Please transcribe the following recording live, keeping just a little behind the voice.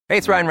Hey,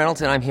 it's Ryan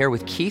Reynolds, and I'm here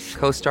with Keith,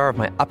 co-star of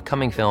my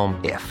upcoming film,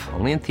 If,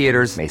 only in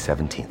theaters May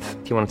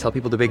 17th. Do you want to tell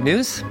people the big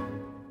news?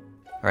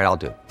 All right, I'll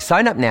do it.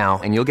 Sign up now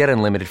and you'll get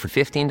unlimited for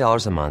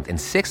 $15 a month and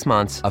 6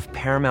 months of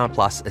Paramount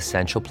Plus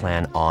Essential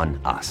Plan on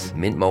us.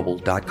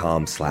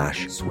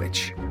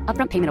 MintMobile.com/switch.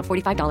 Upfront payment of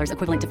 $45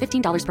 equivalent to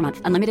 $15 per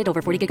month. Unlimited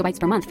over 40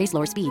 gigabytes per month. Face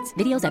lower speeds.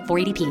 Videos at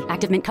 480p.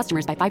 Active Mint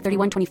customers by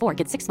 531.24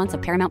 get 6 months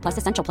of Paramount Plus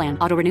Essential Plan.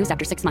 Auto renews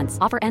after 6 months.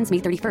 Offer ends May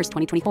 31st,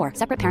 2024.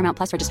 Separate Paramount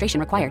Plus registration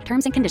required.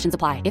 Terms and conditions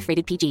apply if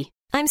rated PG.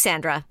 I'm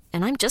Sandra,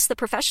 and I'm just the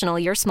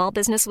professional your small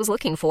business was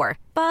looking for.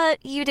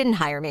 But you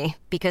didn't hire me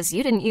because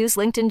you didn't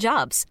use LinkedIn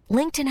Jobs.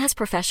 LinkedIn has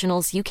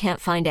professionals you can't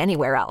find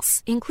anywhere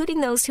else,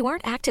 including those who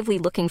aren't actively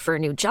looking for a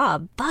new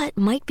job, but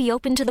might be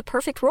open to the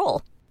perfect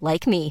role,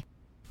 like me.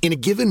 In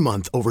a given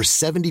month, over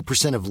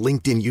 70% of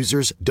LinkedIn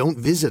users don't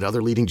visit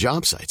other leading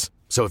job sites.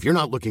 So if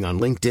you're not looking on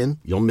LinkedIn,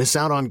 you'll miss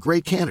out on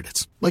great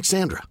candidates like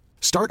Sandra.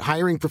 Start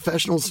hiring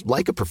professionals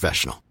like a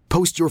professional.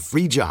 Post your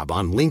free job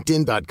on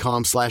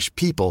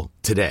linkedin.com/people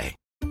today.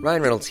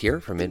 Ryan Reynolds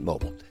here from Mint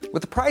Mobile.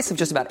 With the price of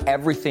just about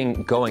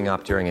everything going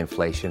up during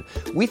inflation,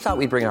 we thought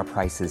we'd bring our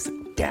prices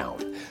down.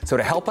 So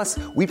to help us,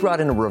 we brought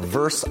in a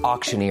reverse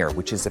auctioneer,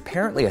 which is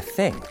apparently a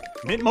thing.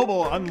 Mint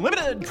Mobile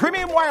Unlimited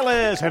Premium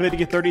Wireless. How to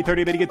get 30,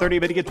 30, how to get 30,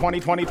 how to get 20,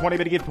 20, 20,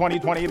 how to get 20,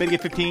 20, how to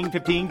get 15,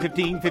 15,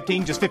 15,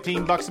 15, just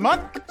 $15 a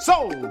month?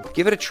 Sold!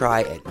 Give it a try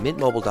at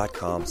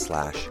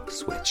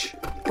mintmobile.com/switch.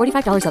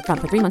 $45 upfront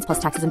for 3 months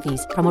plus taxes and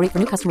fees. Promo rate for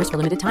new customers for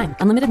limited time.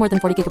 Unlimited more than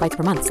 40 gigabytes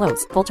per month.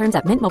 Slows full terms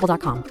at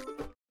mintmobile.com.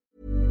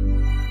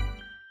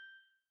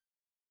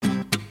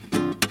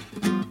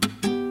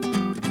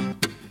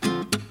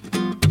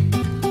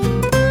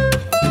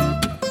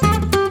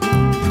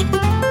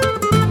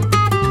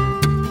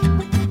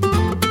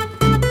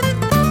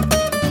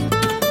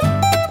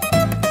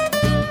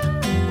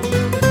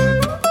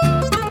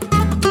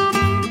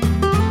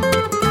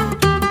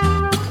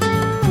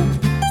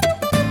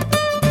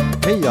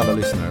 Hej alla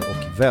lyssnare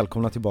och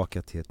välkomna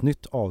tillbaka till ett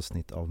nytt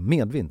avsnitt av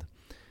Medvind.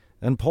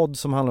 En podd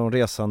som handlar om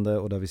resande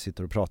och där vi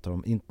sitter och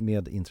pratar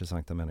med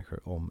intressanta människor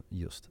om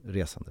just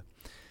resande.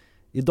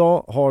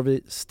 Idag har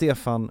vi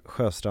Stefan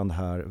Sjöstrand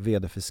här,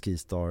 vd för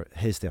Skistar.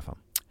 Hej Stefan.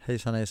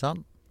 Hejsan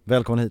hejsan.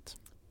 Välkommen hit.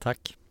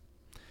 Tack.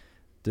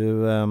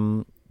 Du,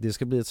 det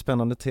ska bli ett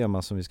spännande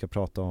tema som vi ska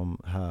prata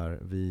om här.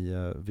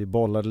 Vi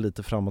bollade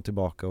lite fram och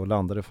tillbaka och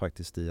landade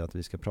faktiskt i att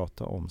vi ska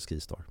prata om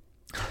Skistar.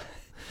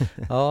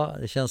 Ja,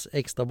 det känns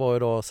extra bra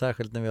idag,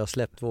 särskilt när vi har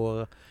släppt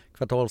vår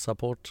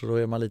kvartalsrapport, så då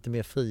är man lite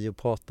mer fri att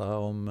prata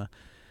om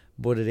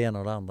både det ena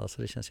och det andra,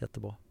 så det känns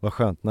jättebra. Vad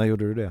skönt, när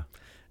gjorde du det?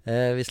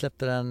 Vi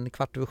släppte den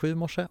 6:15 i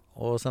morse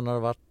och sen har det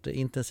varit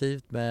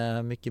intensivt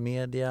med mycket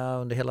media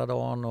under hela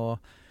dagen och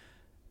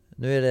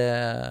nu är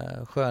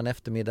det skön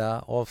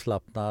eftermiddag,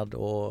 avslappnad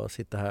och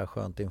sitter här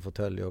skönt i en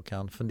fåtölj och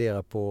kan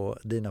fundera på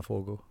dina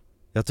frågor.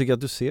 Jag tycker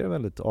att du ser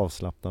väldigt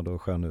avslappnad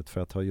och skön ut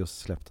för att ha just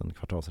släppt en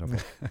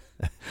kvartalsrapport.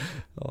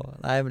 Ja,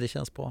 nej, men det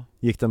känns bra.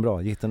 Gick den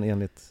bra? Gick den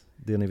enligt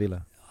det ni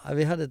ville? Ja,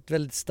 vi hade ett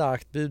väldigt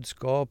starkt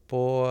budskap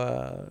och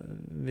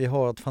vi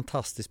har ett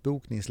fantastiskt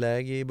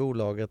bokningsläge i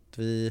bolaget.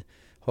 Vi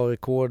har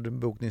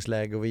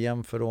rekordbokningsläge och vi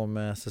jämför då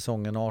med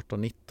säsongen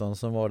 18-19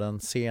 som var den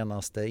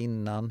senaste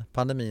innan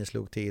pandemin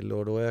slog till,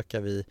 och då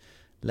ökar vi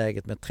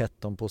läget med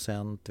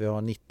 13%. Vi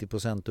har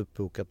 90%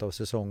 uppbokat av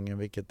säsongen,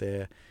 vilket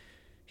är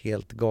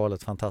helt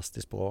galet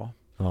fantastiskt bra.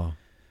 Ja.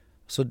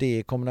 Så det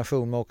i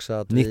kombination med också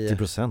att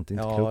 90%, inte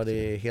ja, klokt.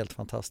 det är helt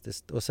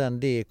fantastiskt. Och sen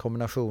det i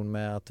kombination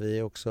med att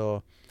vi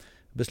också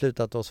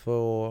beslutat oss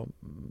för att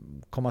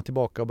komma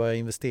tillbaka och börja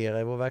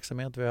investera i vår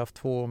verksamhet. Vi har haft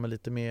 2 år med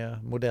lite mer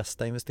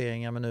modesta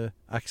investeringar, men nu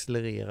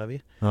accelererar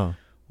vi. Ja.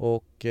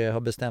 Och har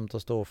bestämt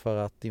oss då för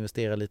att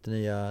investera lite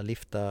nya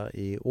liftar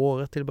i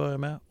året till att börja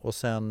med. Och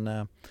sen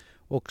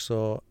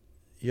också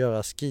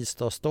göra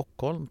Skistar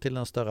Stockholm till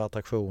en större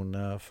attraktion,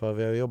 för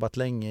vi har jobbat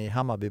länge i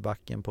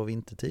Hammarbybacken på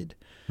vintertid.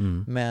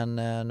 Men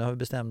nu har vi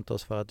bestämt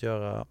oss för att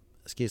göra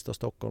Skistar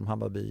Stockholm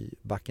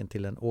Hammarbybacken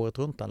till en året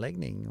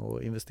runt-anläggning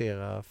och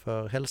investera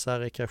för hälsa,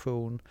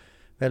 rekreation,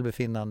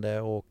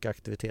 välbefinnande och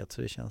aktivitet,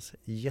 så det känns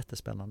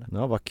jättespännande.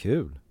 Ja, vad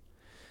kul.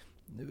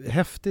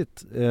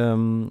 Häftigt.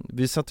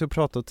 Vi satt och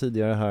pratade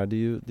tidigare här,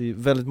 det är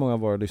väldigt många av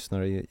våra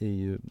lyssnare är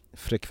ju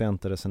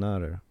frekventa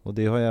resenärer, och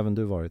det har ju även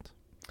du varit.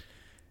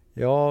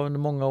 Ja, under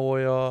många år.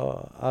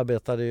 Jag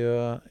arbetade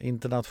ju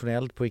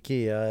internationellt på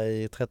IKEA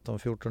i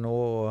 13-14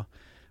 år och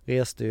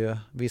reste ju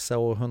vissa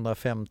år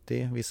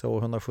 150, vissa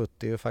år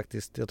 170 och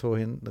faktiskt, jag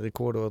tror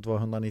rekordåret var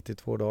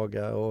 192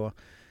 dagar, och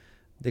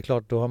det är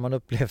klart, då har man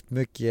upplevt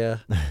mycket,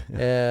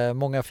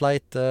 många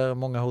flighter,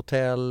 många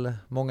hotell,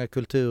 många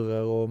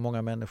kulturer och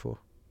många människor.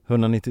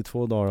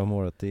 192 dagar om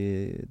året,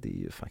 det är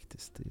ju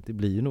faktiskt, det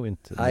blir ju nog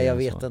inte. Nej, jag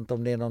vet inte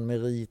om det är någon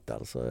merit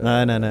alltså.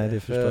 Nej, det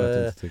förstår jag att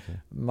du inte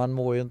tycker. Man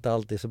mår ju inte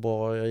alltid så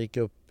bra. Jag gick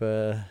upp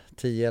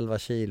 10-11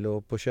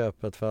 kilo på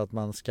köpet för att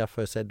man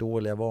skaffar sig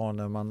dåliga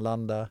vanor. Man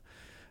landar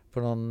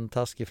på någon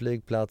taskig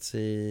flygplats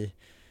i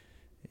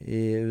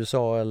i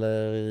USA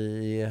eller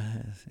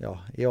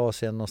i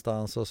Asien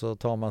någonstans, och så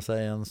tar man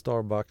sig en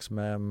Starbucks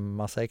med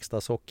massa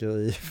extra socker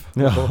i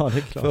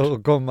för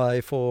att komma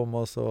i form,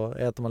 och så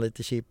äter man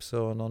lite chips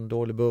och någon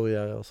dålig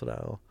burgare och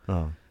sådär, och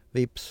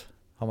vips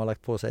har man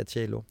lagt på sig 1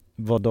 kilo.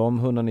 Var de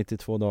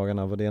 192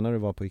 dagarna, var det när du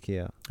var på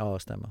Ikea? Ja,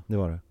 stämmer. Det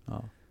var det?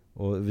 Ja.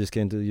 Och vi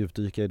ska inte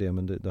djupdyka i det,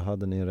 men då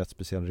hade ni en rätt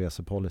speciell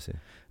resepolicy.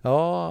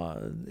 Ja,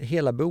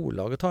 hela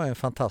bolaget har en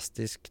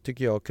fantastisk,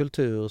 tycker jag,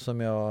 kultur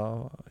som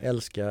jag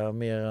älskar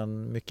mer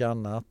än mycket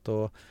annat.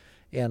 Och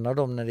en av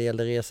dem när det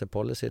gällde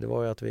resepolicy, det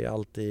var ju att vi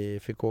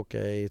alltid fick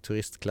åka i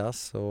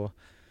turistklass. Och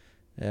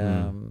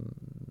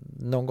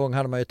någon gång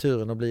hade man ju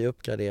turen att bli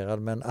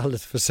uppgraderad, men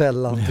alldeles för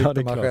sällan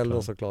tyckte man själv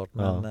då såklart.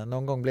 Men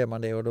någon gång blev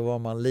man det, och då var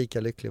man lika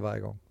lycklig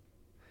varje gång.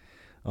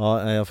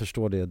 Ja, jag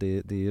förstår det.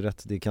 Det är ju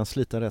rätt, det kan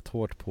slita rätt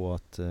hårt på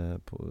att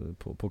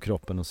på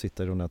kroppen och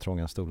sitta i de där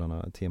trånga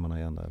stolarna timmarna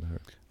igen där, eller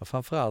hur? Ja,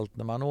 framförallt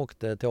när man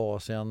åkte till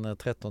Asien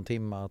 13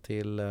 timmar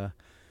till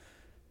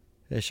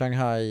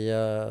Shanghai.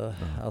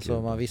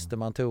 Alltså man visste,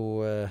 man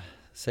tog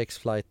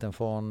 6-flighten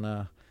från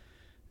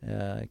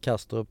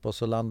Kastrup, och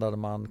så landade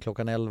man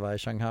klockan 11 i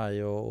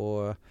Shanghai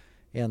och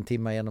 1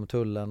 timme genom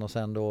tullen, och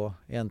sen då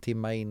 1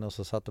 timme in, och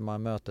så satte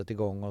man mötet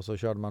igång, och så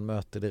körde man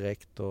möte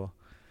direkt, och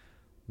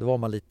då var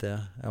man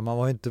lite, man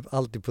var inte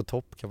alltid på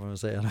topp, kan man väl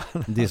säga.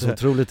 Det är så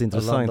otroligt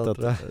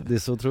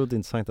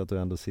intressant att du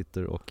ändå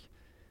sitter och,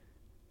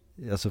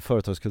 alltså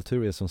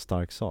företagskultur är en sån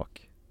stark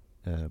sak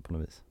på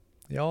något vis.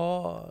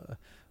 Ja,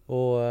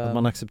 och att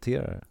man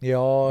accepterar det.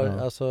 Ja,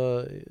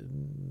 alltså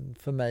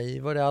för mig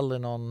var det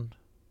aldrig någon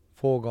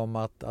fråga om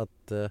att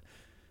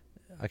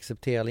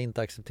acceptera eller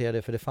inte acceptera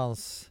det, för det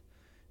fanns,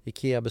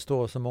 Ikea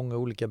består av så många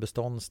olika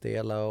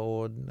beståndsdelar,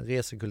 och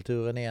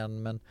resekulturen är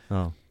en, men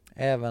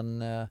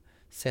även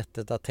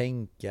sättet att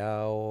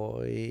tänka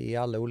och i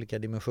alla olika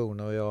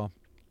dimensioner. Och jag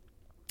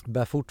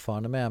bär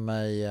fortfarande med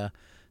mig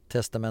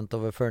Testament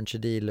of a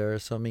Furniture Dealer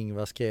som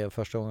Ingvar skrev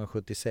första gången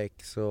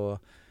 76, och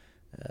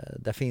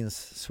där finns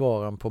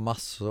svaren på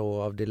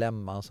massor av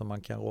dilemman som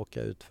man kan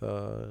råka ut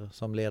för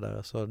som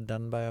ledare, så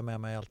den bär jag med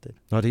mig alltid.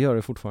 Ja, det gör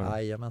det fortfarande?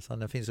 Jajamensan,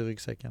 den finns i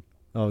ryggsäcken.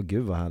 Ja,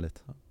 gud vad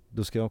härligt.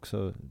 Då ska jag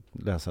också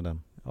läsa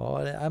den.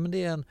 Ja, men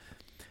det är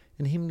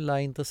en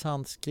himla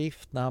intressant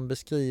skrift när han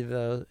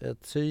beskriver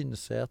ett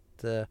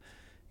synsätt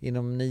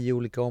inom 9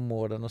 olika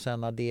områden, och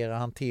sen adderar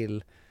han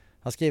till,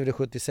 han skrev det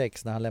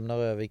 76 när han lämnar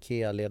över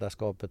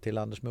Ikea-ledarskapet till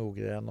Anders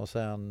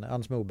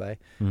Moberg,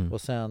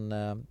 och sen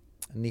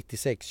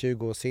 96,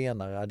 20 år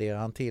senare, adderar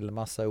han till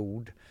massa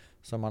ord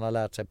som man har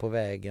lärt sig på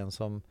vägen,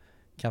 som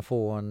kan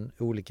få en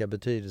olika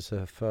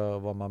betydelse för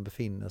var man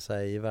befinner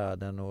sig i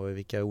världen och i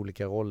vilka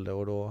olika roller,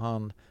 och då har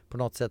han på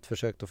något sätt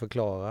försökt att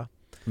förklara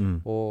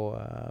och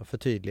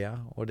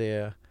förtydliga, och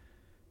det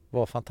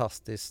var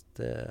fantastiskt.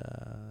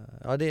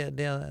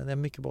 Det är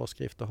en mycket bra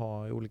skrift att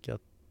ha i olika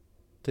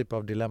typer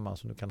av dilemman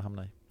som du kan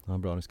hamna i. Ja,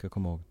 bra, det ska jag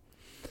komma ihåg.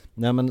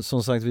 Nej, men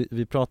som sagt,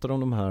 vi pratar om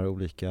de här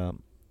olika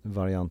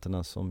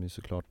varianterna som ju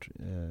såklart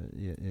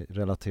är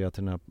relaterat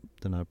till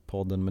den här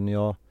podden, men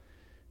jag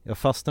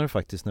fastnade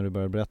faktiskt när du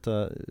började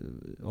berätta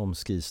om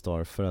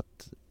Skistar, för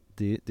att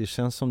det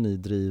känns som ni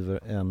driver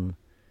en,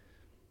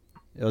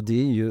 det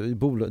är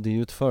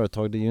ju ett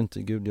företag, det är ju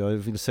inte, gud, jag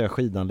vill säga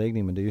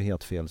skidanläggning, men det är ju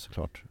helt fel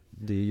såklart.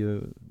 Det är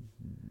ju,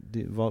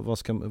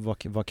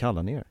 vad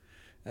kallar ni er?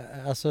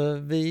 Alltså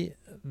vi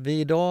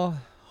idag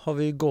har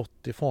vi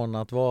gått ifrån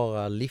att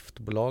vara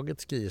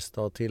liftbolaget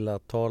Skistar till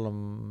att tala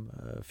om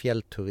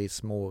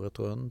fjällturism året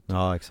runt.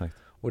 Ja, exakt.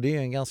 Och det är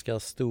en ganska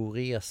stor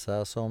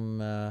resa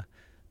som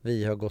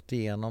vi har gått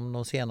igenom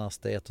de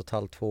senaste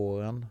 1,5-2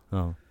 åren.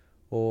 Ja.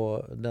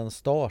 Och den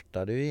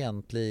startade ju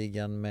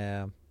egentligen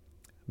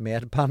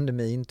med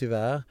pandemin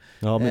tyvärr.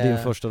 Ja, med din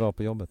första dag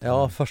på jobbet.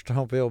 Ja, första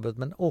dag på jobbet,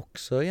 men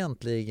också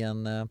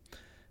egentligen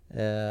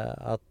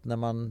att när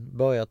man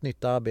börjar ett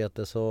nytt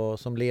arbete, så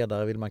som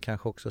ledare vill man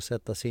kanske också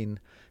sätta sin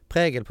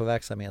prägel på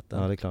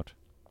verksamheten. Ja, det är klart.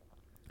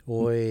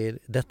 Och i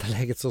detta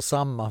läget så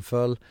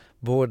sammanföll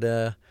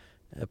både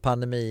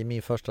pandemi,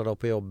 min första dag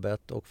på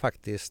jobbet, och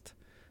faktiskt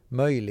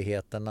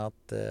möjligheten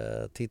att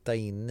titta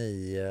in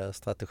i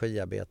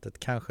strategiarbetet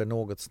kanske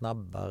något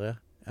snabbare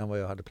än vad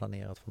jag hade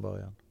planerat från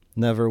början.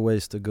 Never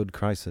waste a good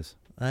crisis.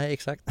 Nej,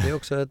 exakt. Det är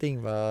också ett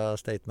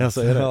Ingvar-statement.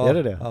 Alltså,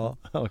 är det? Ja.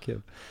 Okay.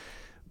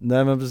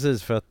 Nej, men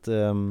precis, för att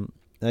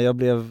jag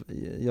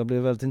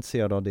blev väldigt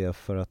intresserad av det,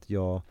 för att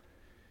jag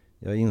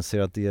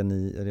inser att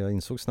jag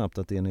insåg snabbt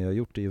att det ni har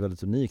gjort är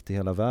väldigt unikt i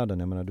hela världen.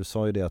 Jag menar, du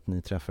sa ju det att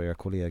ni träffar era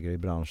kollegor i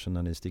branschen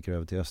när ni sticker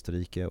över till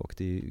Österrike, och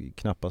det är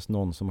knappast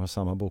någon som har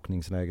samma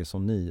bokningsläge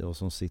som ni och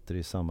som sitter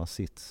i samma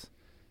sits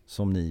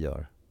som ni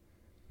gör.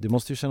 Det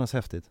måste ju kännas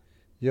häftigt.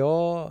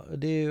 Ja,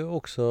 det är ju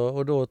också,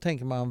 och då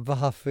tänker man,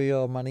 varför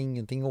gör man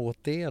ingenting åt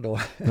det då?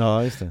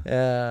 Ja, just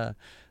det.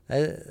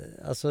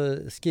 Alltså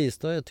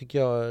Skistar tycker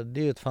jag,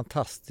 det är ett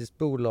fantastiskt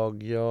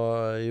bolag.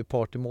 Jag är ju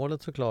part i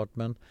målet såklart,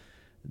 men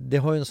det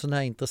har ju en sån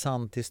här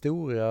intressant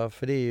historia,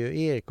 för det är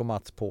ju Erik och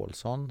Mats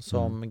Paulsson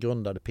som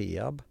grundade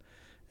Peab.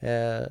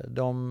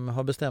 De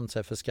har bestämt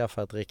sig för att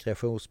skaffa ett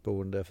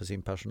rekreationsboende för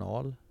sin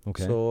personal.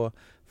 Okej. Så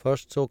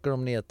först så åker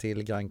de ner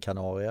till Gran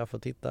Canaria för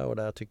att titta och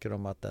där tycker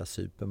de att där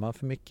super man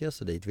för mycket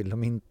så dit vill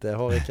de inte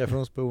ha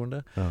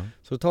rekreationsboende. Ja.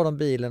 Så tar de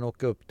bilen och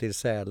åker upp till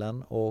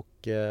Sälen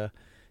och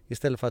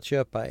istället för att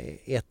köpa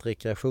ett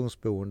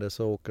rekreationsboende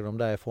så åker de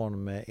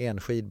därifrån med en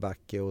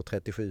skidbacke och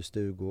 37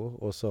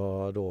 stugor och så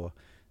har då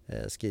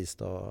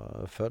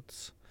Skistar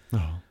fötts.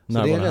 Ja. Så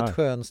det är en rätt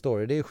skön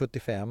story. Det är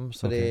 75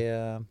 så det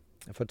är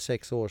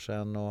 46 år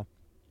sedan och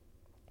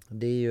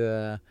det är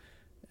ju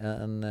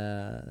en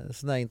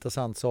sån där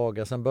intressant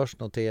saga. Sen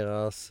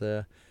börsnoteras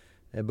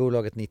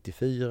bolaget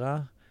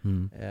 94.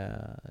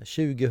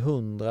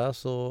 2000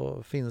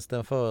 så finns det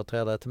en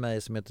företrädare till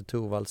mig som heter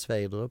Torvald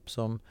Sveidrup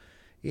som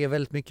är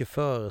väldigt mycket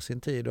före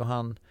sin tid och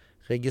han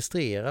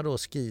registrerar då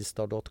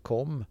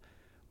skistar.com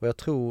och jag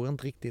tror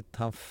inte riktigt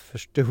han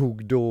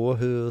förstod då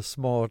hur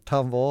smart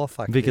han var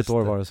faktiskt. Vilket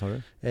år var det sa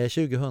du?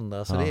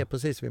 2000 så det är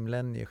precis vid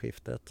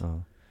millennieskiftet.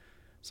 Ja.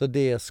 Så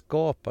det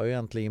skapar ju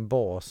egentligen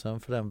basen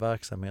för den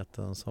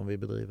verksamheten som vi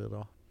bedriver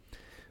idag.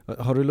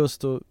 Har du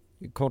lust att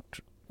kort,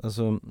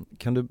 alltså,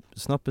 kan du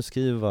snabbt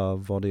beskriva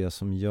vad det är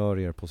som gör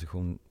er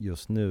position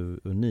just nu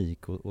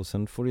unik och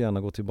sen får du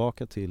gärna gå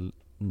tillbaka till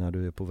när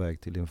du är på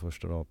väg till din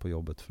första dag på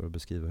jobbet för att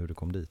beskriva hur du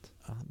kom dit.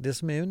 Ja, det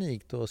som är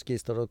unikt då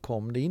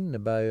Skistar.com det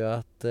innebär ju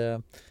att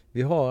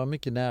vi har en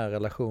mycket nära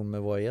relation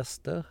med våra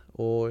gäster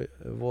och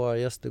våra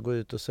gäster går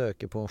ut och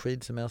söker på en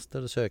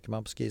skidsemester. Då söker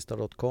man på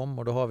Skistar.com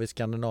och då har vi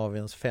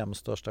Skandinaviens 5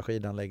 största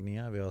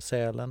skidanläggningar. Vi har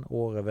Sälen,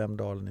 Åre,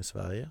 Vemdalen i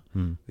Sverige.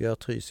 Vi har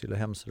Trysil och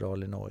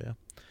Hemsedal i Norge.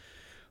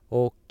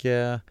 Och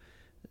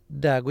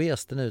där går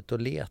gästen ut och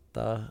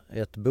letar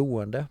ett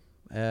boende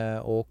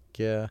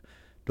och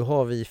då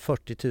har vi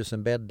 40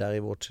 000 bäddar i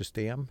vårt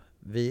system.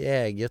 Vi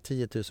äger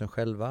 10 000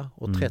 själva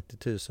och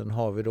 30 000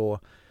 har vi då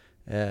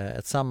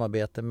ett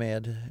samarbete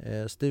med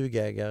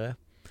stugägare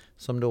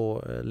som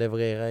då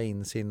levererar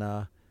in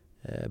sina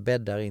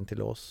bäddar in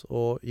till oss.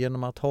 Och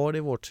genom att ha det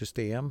i vårt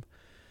system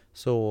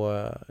så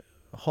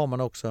har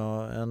man också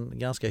en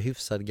ganska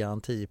hyfsad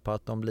garanti på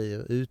att de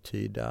blir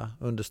uthyrda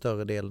under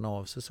större delen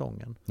av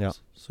säsongen. Ja.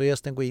 Så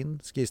gästen går in,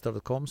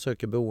 skistar.com,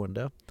 söker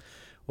boende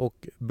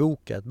och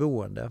bokar ett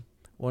boende.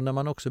 Och när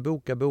man också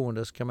bokar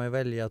boende så kan man ju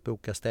välja att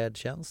boka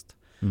städtjänst.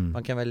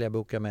 Man kan välja att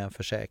boka med en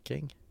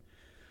försäkring.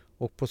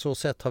 Och på så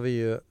sätt har vi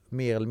ju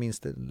mer eller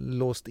minst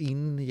låst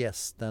in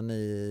gästen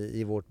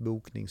i vårt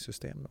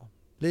bokningssystem då.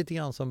 Lite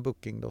grann som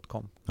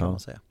booking.com kan man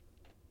säga.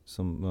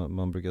 Som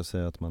man brukar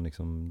säga att man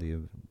liksom,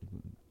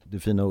 det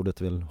fina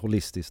ordet är väl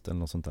holistiskt eller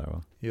något sånt där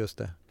va? Just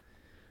det.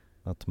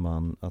 Att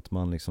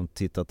man liksom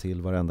tittar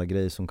till varenda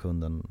grej som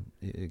kunden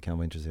kan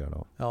vara intresserad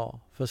av. Ja,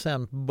 för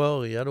sen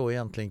börjar då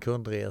egentligen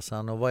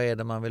kundresan och vad är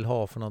det man vill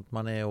ha för något?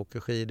 Man är åker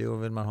skidor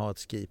och vill man ha ett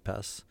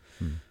skipass.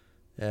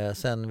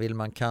 Sen vill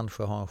man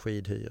kanske ha en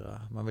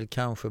skidhyra. Man vill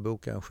kanske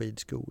boka en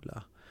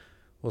skidskola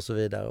och så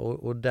vidare.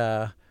 Och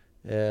där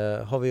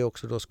har vi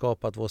också då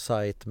skapat vår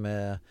sajt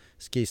med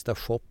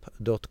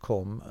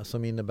skistarshop.com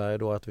som innebär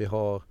då att vi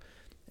har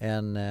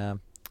en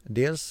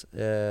dels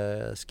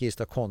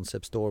Skistar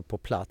Concept Store på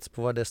plats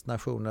på våra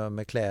destinationer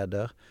med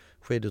kläder,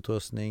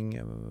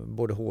 skidutrustning,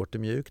 både hårt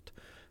och mjukt.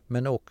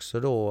 Men också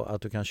då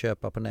att du kan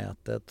köpa på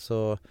nätet.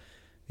 Så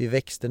vi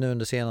växte nu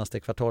under senaste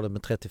kvartalet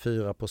med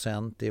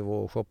 34% i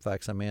vår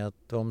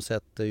shopverksamhet.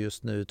 Omsätter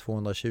just nu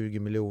 220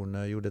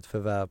 miljoner, gjorde ett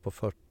förvärv på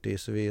 40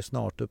 så vi är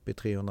snart uppe i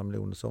 300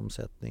 miljoners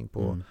omsättning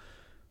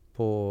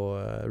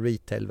på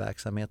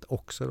retailverksamhet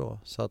också då.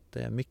 Så att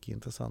det är mycket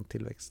intressant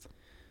tillväxt.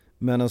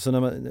 Men alltså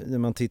när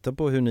man tittar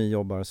på hur ni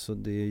jobbar så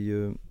det är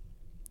ju,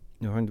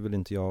 nu har väl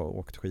inte jag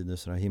åkt skidor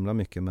så himla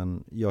mycket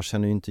men jag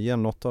känner ju inte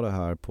igen något av det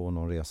här på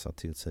någon resa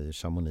till säg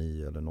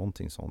Chamonix eller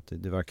någonting sånt.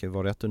 Det verkar ju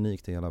vara rätt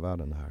unikt i hela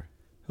världen det här.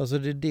 Alltså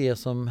det är det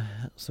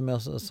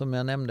som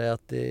jag nämnde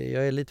att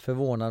jag är lite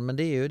förvånad men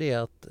det är ju det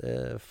att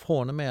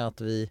från och med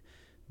att vi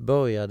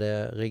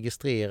började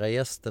registrera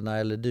gästerna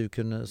eller du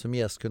som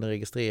gäst kunde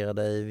registrera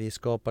dig. Vi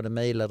skapade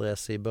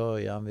mejladresser i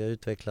början. Vi har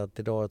utvecklat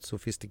idag ett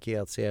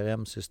sofistikerat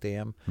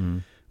CRM-system.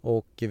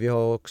 Och vi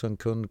har också en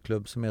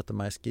kundklubb som heter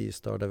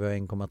MySkistar där vi har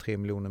 1,3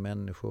 miljoner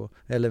människor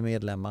eller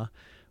medlemmar.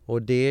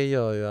 Och det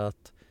gör ju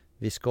att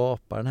vi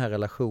skapar den här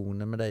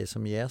relationen med dig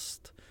som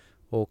gäst.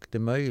 Och det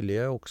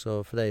möjliggör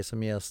också för dig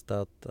som gäst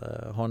att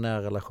ha en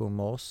nära relation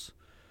med oss.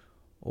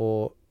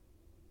 Och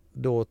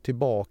då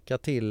tillbaka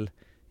till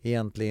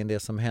egentligen det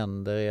som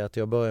händer är att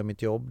jag börjar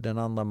mitt jobb den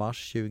 2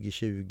 mars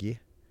 2020.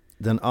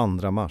 Den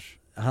 2 mars?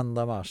 2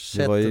 mars.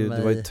 Det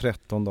var ju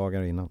 13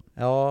 dagar innan.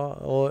 Ja,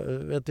 och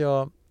vet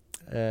jag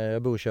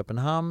bor i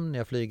Köpenhamn,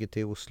 jag flyger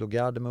till Oslo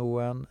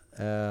Gardermoen,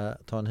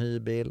 tar en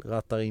hyrbil,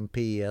 rattar in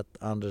P1,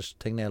 Anders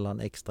Tegnell har en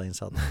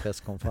extrainsatt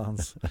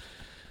presskonferens.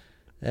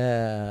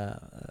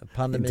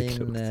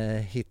 Pandemin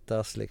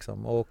hittas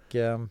liksom och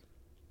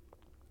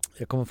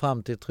jag kommer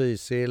fram till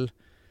Trysil.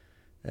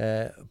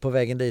 På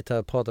vägen dit har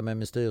jag pratat med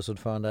min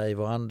styrelseordförande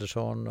Eivor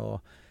Andersson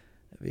och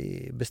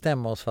vi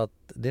bestämmer oss för att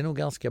det är nog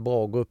ganska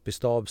bra att gå upp i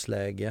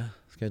stabsläge.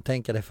 Ska vi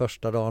tänka det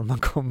första dagen man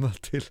kommer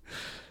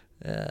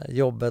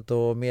jobbet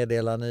och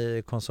meddela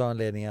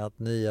koncernledningen att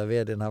nya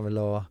vdn vill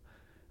ha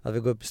att vi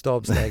går upp i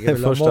stabsläge,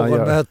 vill ha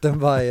morgonmöten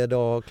varje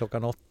dag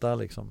 8:00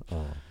 liksom.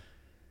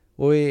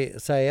 Och i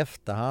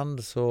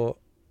efterhand så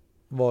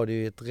var det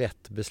ju ett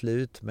rätt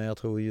beslut, men jag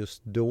tror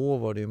just då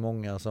var det ju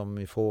många som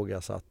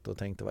ifrågasatt och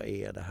tänkte, vad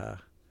är det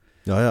här?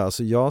 Ja,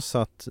 alltså jag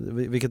satt,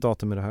 vilket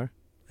datum är det här?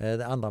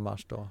 Den 2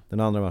 mars då. Den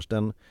 2 mars,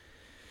 den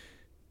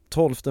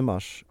 12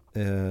 mars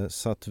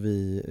satt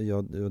vi,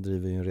 jag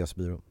driver ju en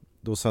resebyrå,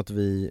 då satt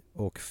vi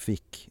och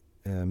fick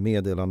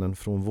meddelanden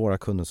från våra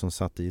kunder som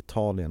satt i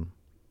Italien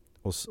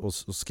och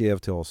skrev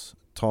till oss,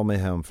 ta mig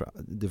hem, för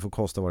det får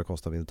kosta vad det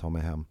kostar, vill ta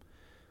mig hem.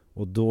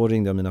 Och då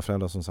ringde jag mina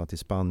föräldrar som satt i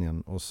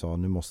Spanien och sa,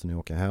 nu måste ni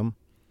åka hem.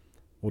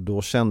 Och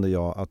då kände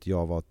jag att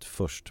jag var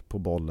först på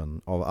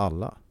bollen av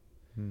alla.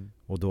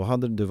 Och då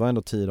det var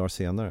ändå 10 dagar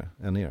senare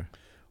än er.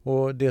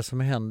 Och det som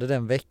hände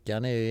den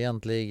veckan är ju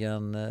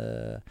egentligen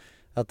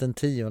att den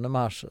 10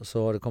 mars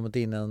så har det kommit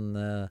in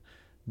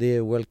det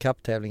är World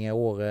Cup-tävling i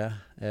Åre.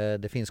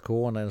 Det finns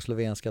corona i den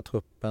slovenska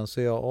truppen,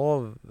 så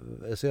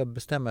jag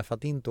bestämmer för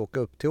att inte åka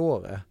upp till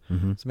Åre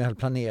som jag hade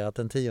planerat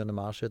den 10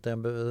 mars,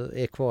 utan jag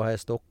är kvar här i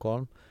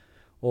Stockholm.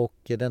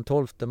 Och den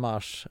 12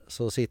 mars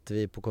så sitter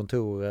vi på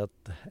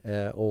kontoret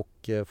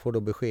och får då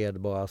besked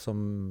bara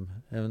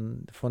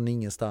från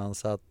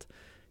ingenstans att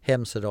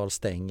Hemsedal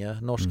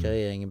stänger. Norska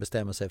regeringen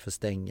bestämmer sig för att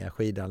stänga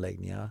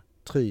skidanläggningar.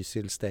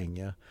 Trysil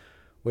stänger.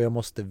 Och jag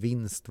måste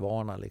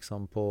vinstvarna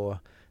liksom på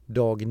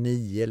dag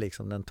 9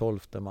 liksom den 12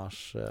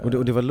 mars.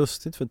 Och det var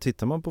lustigt, för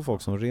tittar man på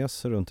folk som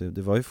reser runt,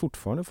 det var ju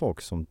fortfarande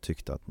folk som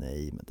tyckte att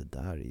nej, men det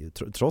där är ju,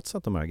 trots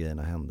att de här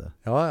grejerna hände.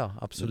 Ja,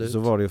 absolut. Så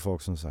var det ju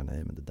folk som sa,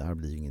 nej men det där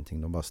blir ju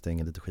ingenting, de bara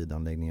stänger lite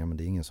skidanläggningar, men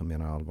det är ingen som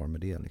menar allvar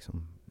med det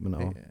liksom. Men,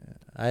 ja.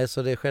 Nej,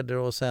 så det skedde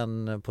då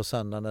sen på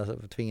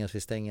söndagen tvingades vi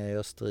stänga i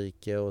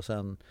Österrike och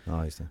sen,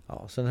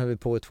 sen höll vi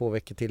på i 2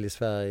 veckor till i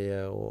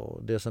Sverige,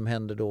 och det som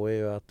hände då är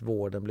ju att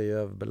vården blir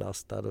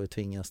överbelastad och vi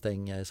tvingas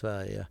stänga i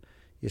Sverige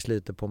i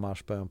slutet på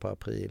mars, början på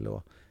april,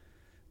 och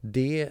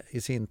det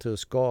i sin tur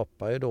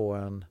skapar ju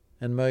då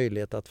en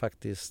möjlighet att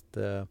faktiskt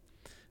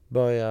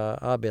börja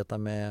arbeta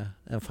med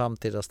en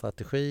framtida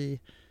strategi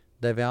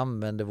där vi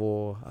använder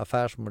vår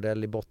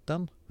affärsmodell i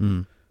botten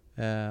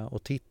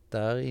och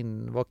tittar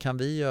in, vad kan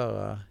vi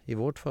göra i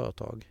vårt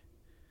företag?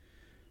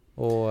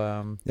 Och,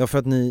 för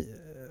att ni,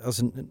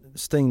 alltså,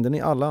 stängde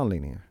ni alla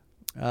anläggningar?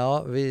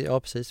 Ja,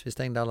 precis, vi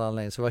stängde alla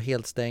anläggningar, så det var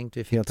helt stängt,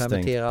 vi fick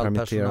permittera all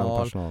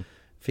personal.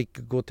 Fick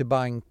gå till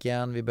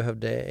banken, vi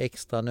behövde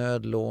extra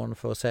nödlån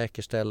för att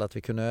säkerställa att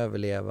vi kunde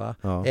överleva.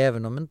 Ja.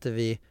 Även om inte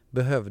vi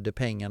behövde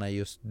pengarna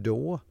just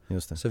då,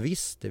 så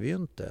visste vi ju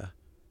inte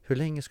hur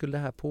länge skulle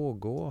det här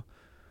pågå.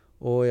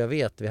 Och jag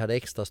vet, vi hade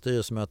extra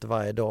styrelsemöte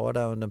varje dag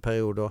där under en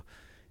period, och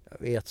jag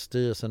vet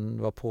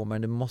styrelsen var på mig,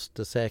 ni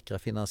måste säkra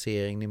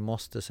finansiering.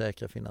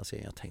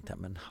 Jag tänkte,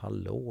 men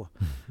hallå,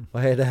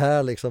 vad är det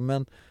här liksom?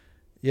 Men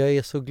jag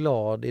är så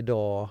glad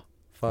idag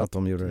för att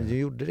de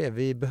gjorde det.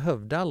 Vi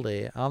behövde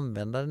aldrig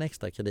använda den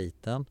extra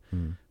krediten.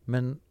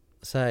 Men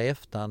så här i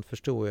efterhand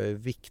förstår jag ju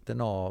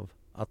vikten av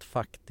att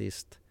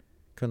faktiskt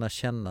kunna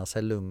känna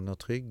sig lugn och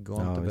trygg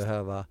och inte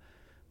behöva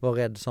vara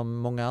rädd som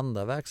många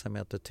andra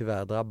verksamheter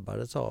tyvärr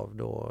drabbades av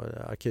då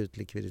akut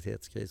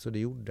likviditetskris, och det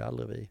gjorde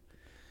aldrig vi.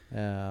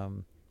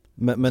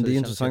 Men det är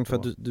intressant för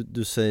att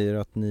du säger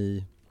att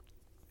ni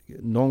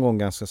någon gång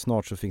ganska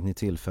snart så fick ni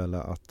tillfälle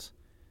att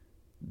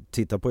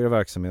titta på er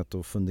verksamhet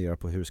och fundera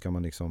på hur ska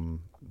man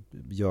liksom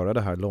göra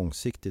det här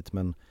långsiktigt,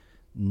 men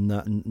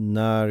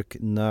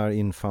när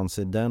infann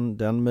sig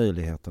den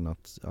möjligheten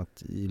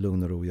att i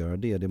lugn och ro göra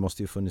det? Det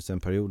måste ju funnits en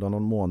period av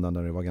någon månad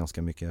när det var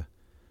ganska mycket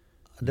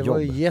det var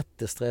ju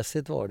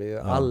jättestressigt var det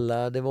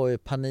ju. Det var ju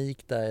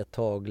panik där ett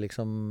tag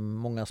liksom,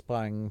 många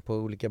sprang på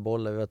olika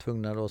bollar. Vi var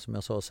tvungna då, som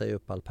jag sa, säga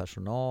upp all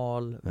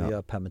personal, vi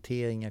gör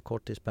permitteringar,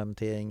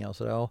 korttidspermitteringar och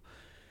sådär.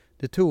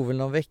 Det tog väl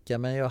någon vecka,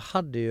 men jag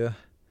hade ju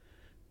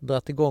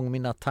dratt igång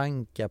mina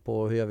tankar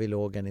på hur jag ville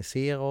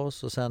organisera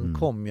oss, och sen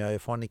kom jag ju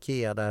från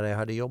IKEA där jag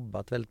hade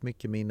jobbat väldigt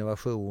mycket med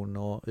innovation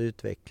och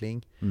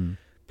utveckling.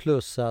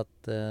 Plus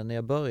att när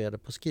jag började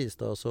på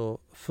Skistar så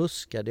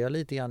fuskade jag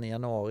lite grann i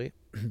januari.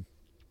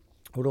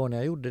 Och då när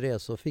jag gjorde det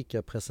så fick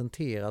jag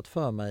presenterat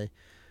för mig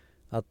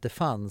att det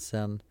fanns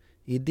en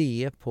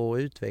idé på att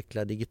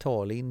utveckla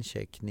digital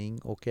incheckning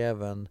och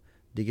även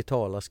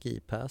digitala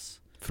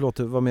skipass. Förlåt,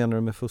 vad menar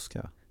du med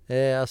fuska?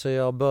 Alltså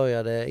jag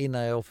började,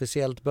 innan jag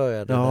officiellt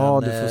började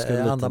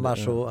den 2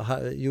 mars så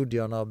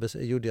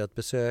gjorde jag ett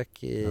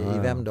besök i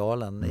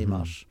Vemdalen i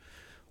mars.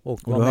 Och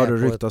då hörde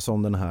du ryktas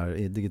om den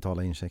här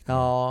digitala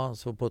incheckningen? Ja,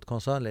 så på ett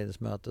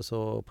koncernledningsmöte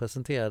så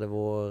presenterade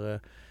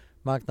vår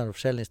marknad- och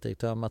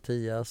försäljningsdirektör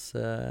Mattias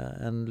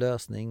en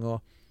lösning,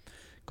 och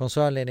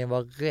koncernledningen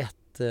var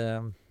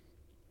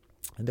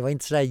det var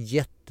inte sådär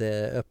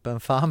jätteöppen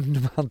famn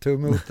när man tog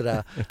emot det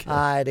där.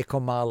 Nej, det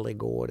kommer aldrig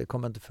gå, det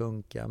kommer inte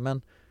funka.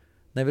 Men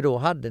när vi då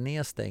hade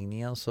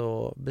nedstängningen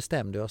så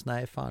bestämde vi oss,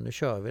 nej fan, nu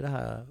kör vi det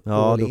här.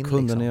 Ja, då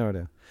kunde ni göra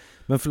det.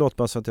 Men förlåt,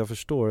 bara så att jag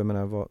förstår, jag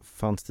menar,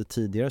 fanns det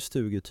tidigare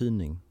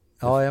stuguthyrning?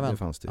 Ja, det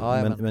fanns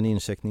det. Men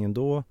incheckningen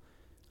då?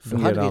 Då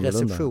hade vi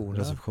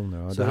receptioner.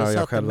 Ja, så vi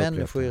satte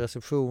människor i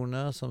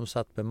receptioner som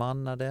satt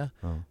bemannade.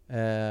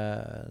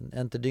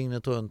 Inte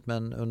dygnet runt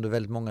men under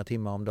väldigt många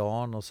timmar om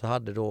dagen. Och så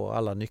hade då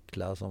alla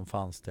nycklar som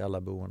fanns till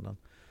alla boenden.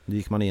 Då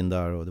gick man in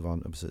där och det var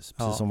precis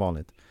som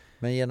vanligt.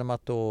 Men genom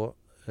att då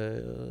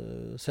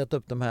sätta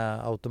upp de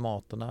här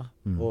automaterna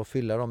och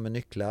fylla dem med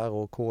nycklar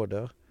och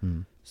koder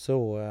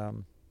så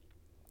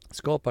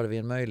skapade vi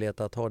en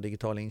möjlighet att ha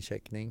digital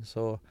incheckning.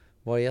 Så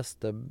våra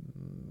gäster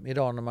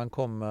idag när man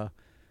kommer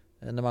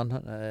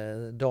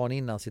dagen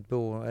innan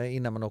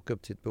innan man åker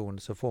upp sitt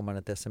boende så får man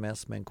ett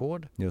sms med en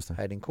kod. Just det.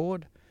 Här är din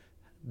kod.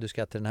 Du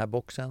ska till den här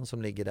boxen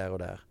som ligger där och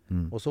där.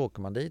 Och så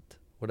åker man dit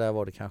och där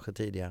var det kanske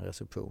tidigare en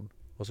reception.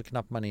 Och så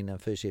knappar man in en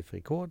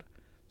 4-siffrig kod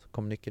så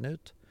kommer nyckeln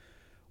ut.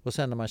 Och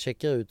sen när man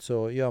checkar ut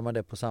så gör man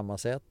det på samma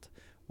sätt.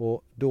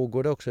 Och då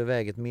går det också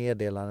iväg ett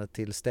meddelande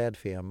till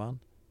städfirman.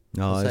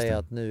 Och säger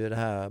att nu är det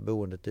här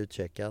boendet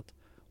utcheckat.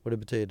 Och det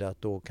betyder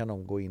att då kan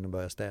de gå in och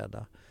börja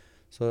städa.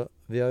 Så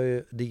vi har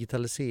ju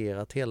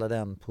digitaliserat hela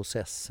den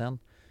processen.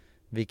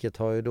 Vilket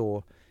har ju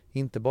då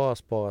inte bara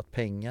sparat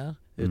pengar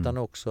utan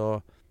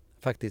också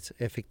faktiskt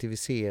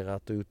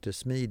effektiviserat och gjort det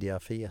smidigare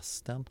för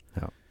gästen.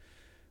 Ja.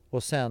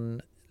 Och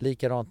sen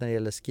likadant när det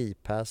gäller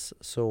SkiPass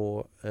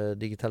så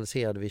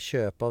digitaliserade vi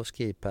köp av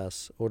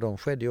SkiPass och de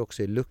skedde ju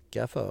också i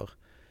lucka för.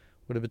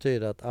 Och det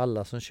betyder att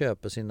alla som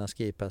köper sina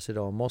SkiPass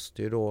idag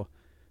måste ju då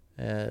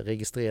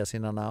registrera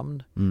sina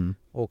namn.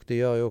 Och det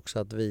gör ju också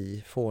att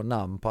vi får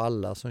namn på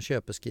alla som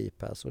köper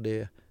SkiPass. Och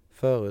det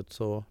förut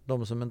så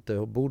de som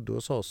inte bodde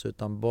hos oss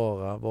utan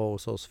bara var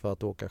hos oss för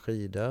att åka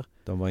skidor.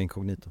 De var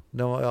inkognito.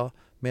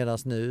 Medan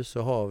nu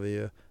så har vi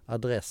ju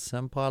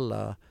adressen på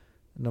alla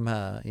de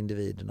här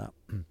individerna.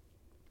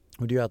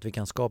 Och det gör att vi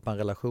kan skapa en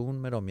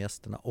relation med de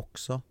gästerna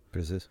också.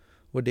 Precis.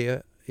 Och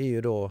det är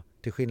ju då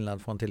till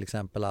skillnad från till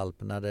exempel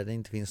Alperna där det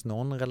inte finns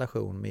någon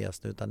relation med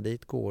gästen utan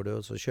dit går du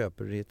och så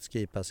köper du ditt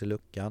SkiPass i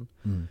luckan.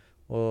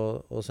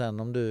 Och sen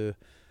om du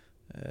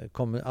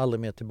kommer aldrig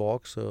mer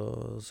tillbaka så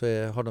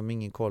har de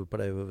ingen koll på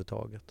det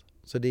överhuvudtaget.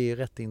 Så det är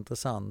rätt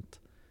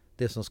intressant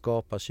det som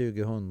skapar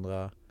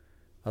 2000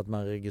 att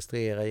man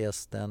registrerar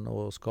gästen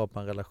och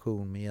skapar en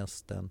relation med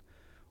gästen.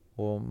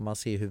 Och man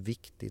ser hur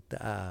viktigt det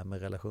är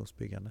med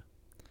relationsbyggande.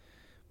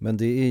 Men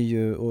det är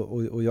ju,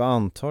 och jag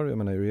antar, jag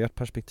menar ur ert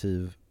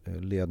perspektiv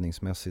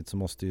ledningsmässigt så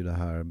måste ju det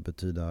här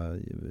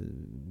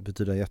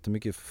betyda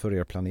jättemycket för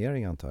er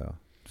planering antar jag.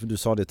 För du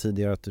sa det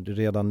tidigare att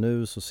redan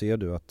nu så ser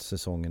du att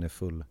säsongen är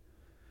fullbokad.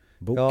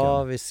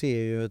 Ja, vi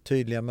ser ju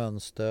tydliga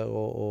mönster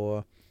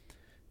och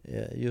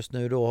just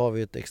nu då har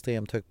vi ett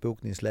extremt högt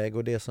bokningsläge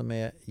och det som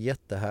är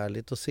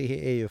jättehärligt att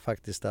se är ju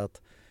faktiskt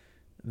att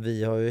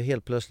vi har ju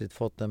helt plötsligt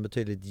fått en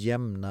betydligt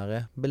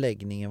jämnare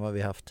beläggning än vad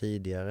vi haft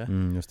tidigare.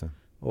 Just det.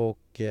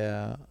 Och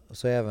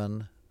så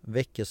även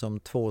veckor som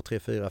 2, 3,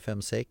 4,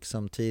 5, 6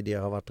 som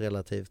tidigare har varit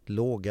relativt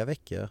låga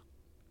veckor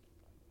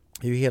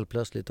är ju helt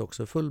plötsligt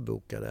också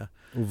fullbokade.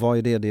 Och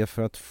vad är det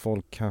för att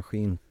folk kanske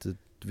inte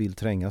vill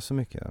tränga så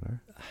mycket eller?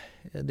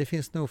 Det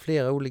finns nog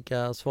flera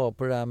olika svar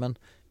på det där men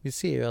vi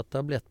ser ju att det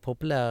har blivit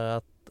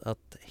populärt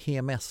att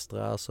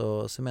hemestra,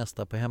 alltså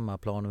semestra på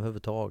hemmaplan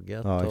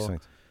överhuvudtaget. Ja,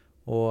 exakt.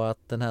 Och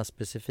att den här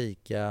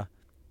specifika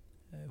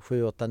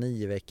 7, 8,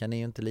 9 veckan är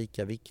ju inte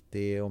lika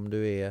viktig om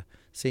du är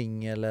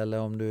singel eller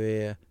om du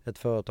är ett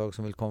företag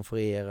som vill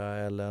konferera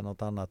eller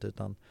något annat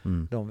utan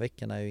de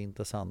veckorna är ju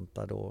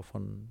intressanta då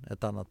från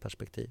ett annat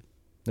perspektiv.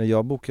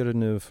 Jag bokade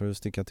nu för att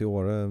sticka till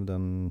Åre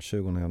den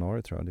 20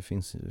 januari tror jag.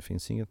 Det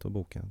finns inget att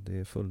boka. Det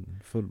är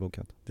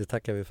fullbokat. Det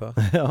tackar vi för.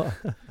 Ja.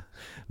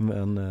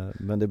 Men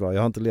det är bra.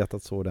 Jag har inte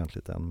letat så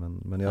ordentligt än.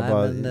 Men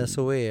men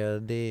så är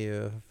det är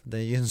ju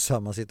den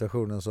gynnsamma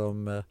situationen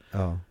som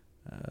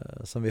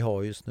vi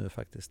har just nu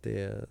faktiskt.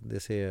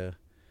 Det ser,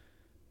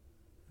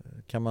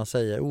 kan man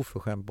säga,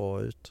 oförskämt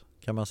bra ut.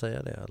 Kan man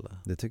säga det eller?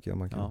 Det tycker jag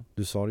man kan. Ja.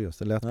 Du sa det just,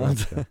 det lät bra.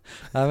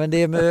 Ja, men det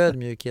är med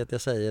ödmjukhet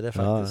jag säger det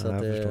faktiskt.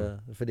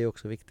 För det är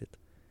också viktigt.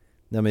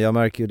 Nej, men jag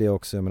märker ju det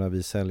också. Jag menar,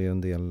 vi säljer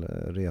en del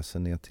resor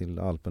ner till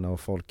Alperna och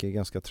folk är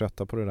ganska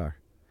trötta på det där.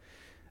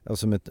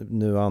 Alltså med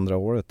nu andra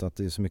året att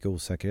det är så mycket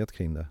osäkerhet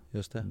kring det.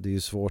 Just det. Det är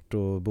ju svårt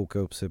att boka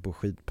upp sig på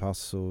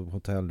skidpass och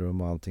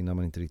hotellrum och allting när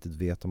man inte riktigt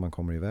vet om man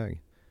kommer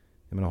iväg.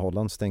 Jag menar,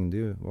 Holland stängde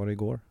ju, var det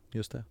igår?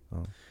 Just det.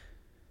 Ja.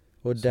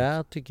 Och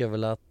där tycker jag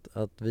väl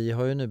att vi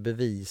har ju nu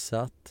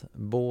bevisat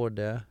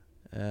både,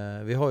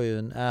 vi har ju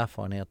en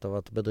erfarenhet av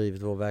att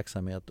bedrivit vår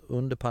verksamhet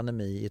under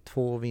pandemi i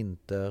 2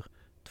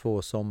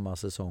 2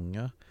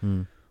 sommarsäsonger.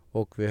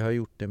 Och vi har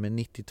gjort det med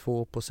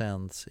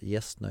 92%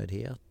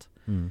 gästnöjdhet.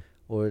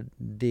 Och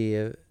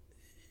det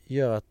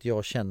gör att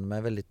jag känner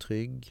mig väldigt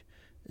trygg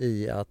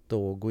i att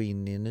då gå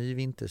in i en ny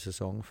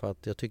vintersäsong för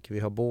att jag tycker vi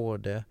har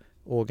både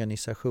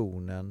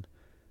organisationen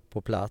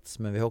på plats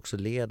men vi har också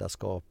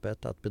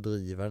ledarskapet att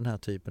bedriva den här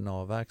typen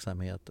av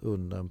verksamhet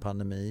under en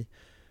pandemi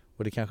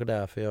och det är kanske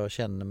därför jag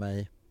känner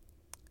mig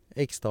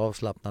extra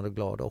avslappnad och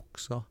glad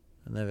också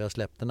när vi har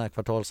släppt den här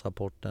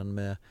kvartalsrapporten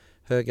med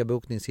höga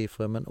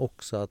bokningssiffror men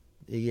också att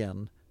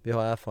igen vi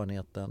har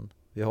erfarenheten,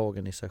 vi har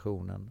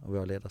organisationen och vi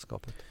har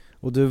ledarskapet.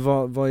 Och du,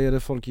 vad är det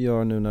folk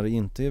gör nu när det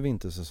inte är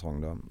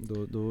vintersäsong då?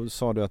 Då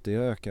sa du att det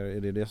ökar,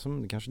 är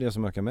det kanske det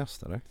som ökar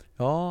mest eller?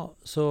 Ja,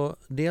 så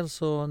dels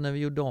så när vi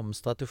gjorde om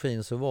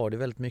strategin så var det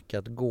väldigt mycket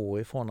att gå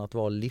ifrån att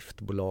vara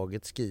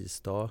liftbolaget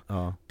Skistar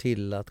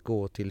till att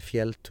gå till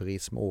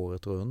fjällturism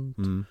året runt.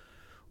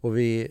 Och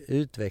vi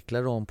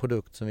utvecklade då en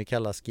produkt som vi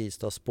kallar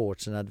Skistar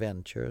Sports and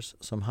Adventures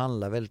som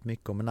handlar väldigt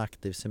mycket om en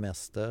aktiv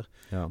semester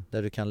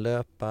där du kan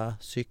löpa,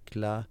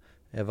 cykla,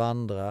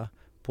 vandra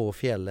på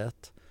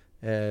fjället.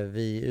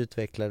 Vi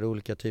utvecklade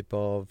olika typer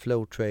av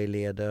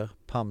flowtrail-leder,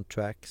 pump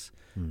tracks,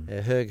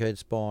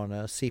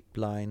 höghöjdsbanor,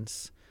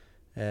 ziplines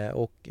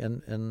och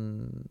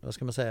vad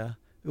ska man säga,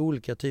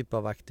 olika typer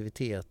av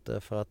aktiviteter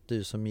för att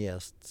du som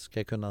gäst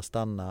ska kunna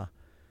stanna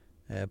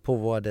på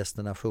våra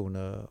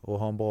destinationer och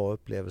ha en bra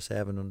upplevelse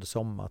även under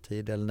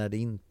sommartid eller när det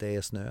inte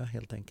är snö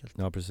helt enkelt.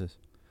 Ja, precis.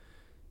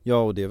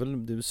 Ja, och det är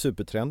väl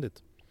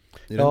supertrendigt.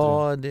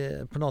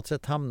 På något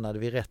sätt hamnade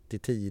vi rätt i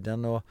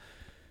tiden och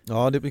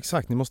ja,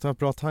 exakt. Ni måste ha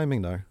bra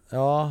timing där.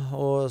 Ja,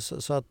 och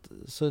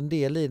så en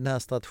del i den här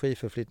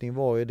strategiförflyttningen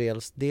var ju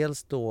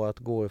dels då att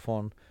gå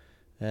ifrån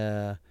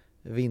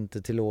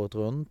vinter till året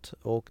runt.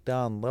 Och det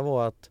andra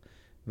var att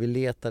vi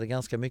letade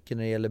ganska mycket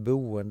när det gäller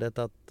boendet.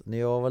 Att när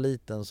jag var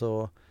liten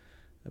så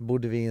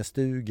bodde vi i en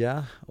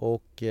stuga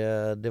och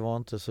det var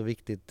inte så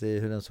viktigt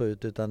hur den såg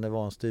ut utan det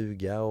var en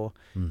stuga. Och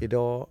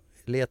idag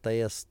letar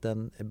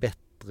gästen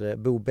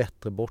bo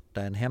bättre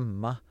borta än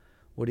hemma.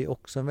 Och det är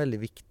också en väldigt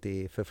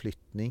viktig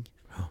förflyttning.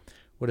 Ja.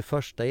 Och det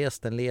första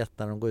gästen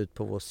letar när de går ut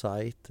på vår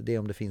sajt, det är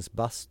om det finns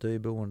bastu i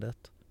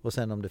boendet. Och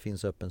sen om det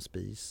finns öppen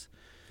spis.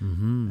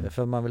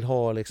 För man vill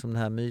ha liksom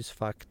den här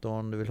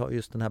mysfaktorn, du vill ha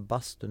just den här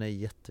bastun är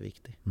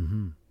jätteviktig.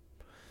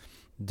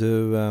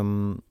 Du,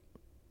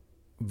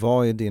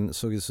 vad är din,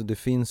 så det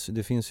finns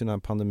ju den här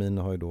pandemin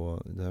har ju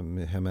då det här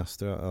med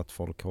hemester, att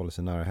folk håller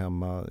sig nära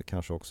hemma,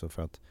 kanske också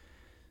för att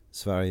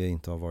Sverige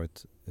inte har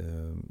varit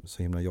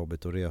så himla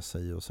jobbigt att resa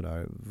i och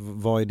sådär.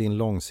 Vad är din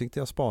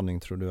långsiktiga spaning,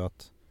 tror du?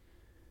 Att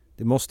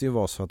det måste ju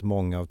vara så att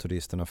många av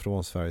turisterna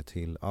från Sverige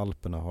till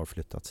Alperna har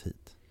flyttats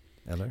hit,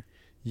 eller?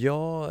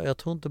 Ja, jag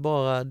tror inte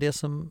bara det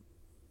som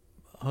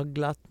har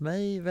glatt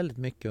mig väldigt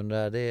mycket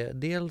under det är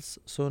dels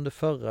så under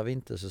förra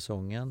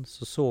vintersäsongen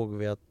så såg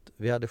vi att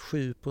vi hade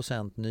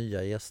 7%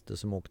 nya gäster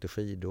som åkte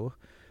skidor.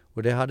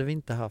 Och det hade vi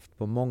inte haft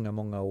på många,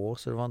 många år,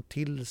 så det var en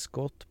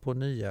tillskott på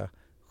nya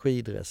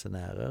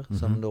skidresenärer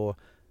som då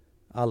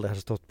aldrig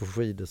hade stått på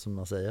skidor som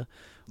man säger.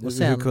 Och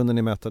sen, hur kunde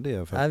ni mäta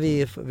det?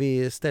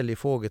 Vi ställer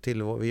frågor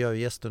till, vi gör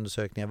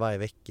gästundersökningar varje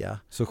vecka.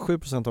 Så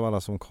 7% av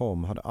alla som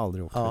kom hade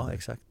aldrig åkt skidor? Ja,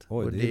 exakt.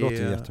 Oj, och det låter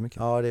ju jättemycket.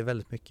 Ja, det är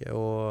väldigt mycket.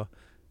 Och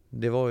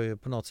det var ju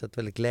på något sätt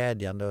väldigt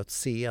glädjande att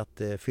se att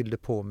det fyllde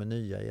på med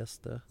nya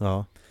gäster.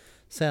 Ja.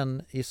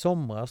 Sen i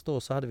somras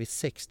då så hade vi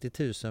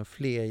 60 000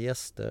 fler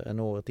gäster än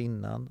året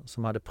innan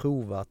som hade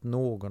provat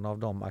någon av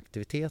de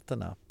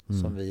aktiviteterna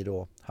som vi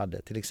då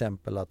hade. Till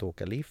exempel att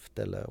åka lift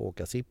eller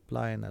åka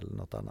zipline eller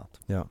något annat.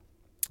 Ja.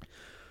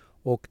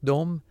 Och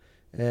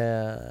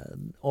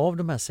av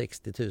de här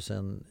 60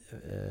 000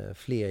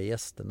 fler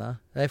gästerna,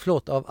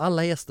 av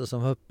alla gäster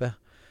som var uppe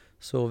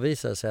så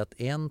visade det sig att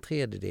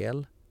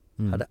 1/3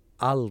 hade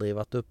aldrig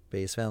varit uppe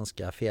i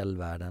svenska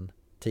fjällvärlden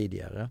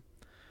tidigare.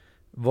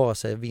 Vare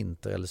sig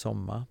vinter eller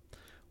sommar.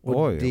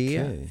 Och det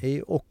är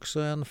ju också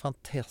en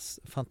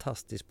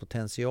fantastisk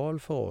potential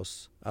för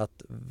oss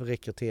att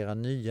rekrytera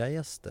nya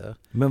gäster.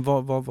 Men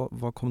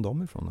var kom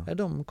de ifrån då?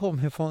 De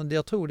kom ifrån,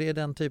 jag tror det är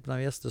den typen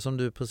av gäster som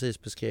du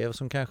precis beskrev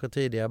som kanske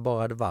tidigare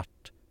bara hade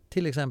varit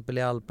till exempel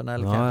i Alperna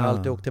eller kanske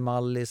alltid åkt till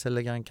Mallis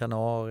eller Gran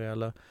Canaria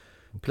eller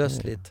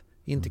plötsligt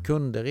inte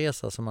kunde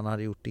resa som man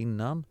hade gjort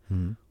innan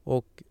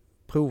och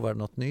provade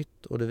något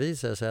nytt, och det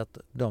visade sig att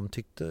de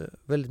tyckte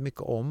väldigt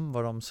mycket om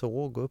vad de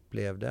såg och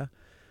upplevde.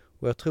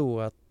 Och jag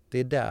tror att det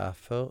är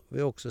därför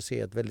vi också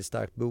ser ett väldigt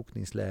starkt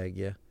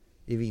bokningsläge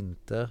i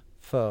vinter,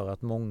 för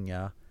att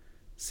många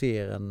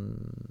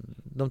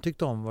de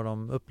tyckte om vad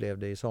de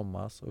upplevde i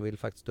somras och vill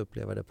faktiskt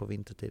uppleva det på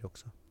vintertid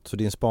också. Så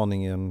din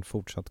spaning är en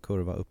fortsatt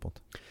kurva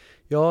uppåt?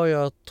 Ja,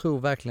 jag tror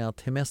verkligen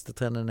att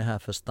hemestertrenden är här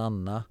för att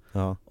stanna.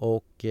 Ja.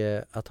 Och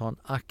att ha en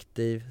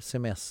aktiv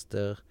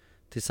semester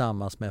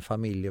tillsammans med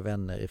familj och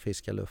vänner i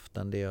friska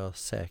luften, det är jag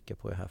säker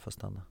på är här för att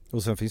stanna.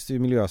 Och sen finns det ju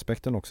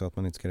miljöaspekten också, att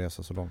man inte ska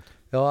resa så långt.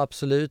 Ja,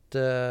 absolut.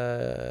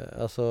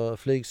 Alltså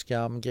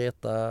flygskam,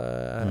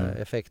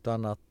 Greta-effekt och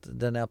annat,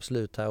 den är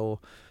absolut här,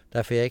 och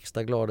därför är jag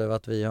extra glad över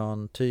att vi har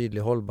en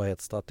tydlig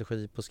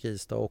hållbarhetsstrategi på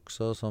Skistar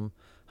också, som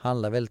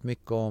handlar väldigt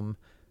mycket om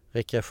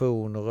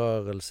rekreation och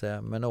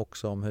rörelse, men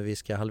också om hur vi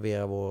ska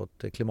halvera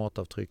vårt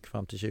klimatavtryck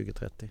fram till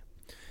 2030.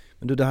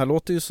 Men du, det här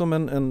låter ju som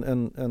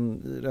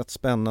en rätt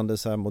spännande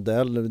så här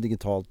modell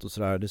digitalt och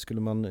sådär. Det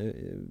skulle man, det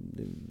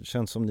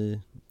känns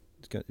som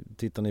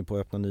tittar ni på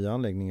att öppna nya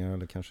anläggningar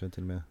eller kanske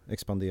till och med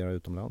expandera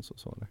utomlands och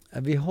så,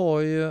 eller? Vi har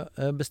ju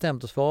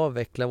bestämt oss för att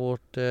avveckla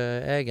vårt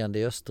ägande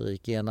i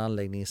Österrike i en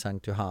anläggning i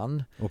Sankt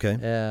Johann. Okay.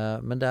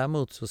 Men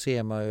däremot så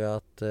ser man ju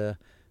att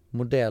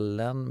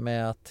modellen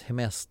med att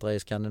hemestra i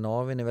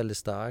Skandinavien är väldigt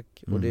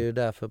stark. Och det är ju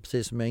därför,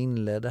 precis som jag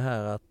inledde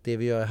här, att det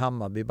vi gör i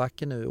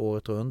Hammarbybacken nu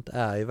året runt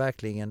är ju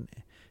verkligen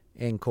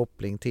en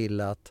koppling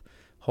till att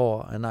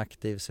ha en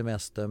aktiv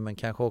semester men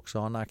kanske också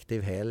ha en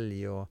aktiv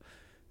helg och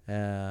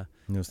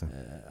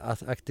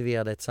att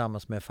aktivera det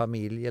tillsammans med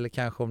familj eller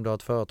kanske om du har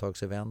ett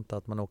företagsevent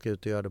att man åker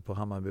ut och gör det på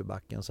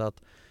Hammarbybacken. Så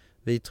att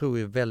vi tror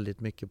ju väldigt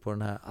mycket på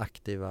den här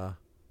aktiva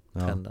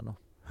trenden.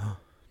 Ja.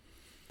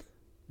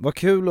 Vad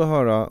kul att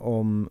höra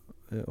om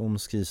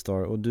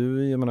Skistar. Och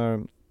du, jag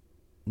menar,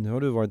 nu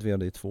har du varit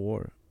vd i 2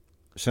 år.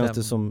 Känns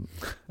det som...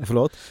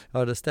 Förlåt?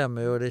 Ja, det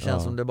stämmer och det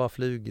känns som det bara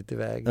flugit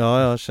iväg.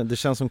 Ja, det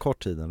känns som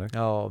kort tid, eller?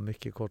 Ja,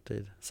 mycket kort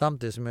tid.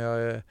 Samtidigt som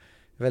jag är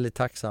väldigt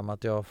tacksam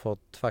att jag har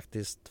fått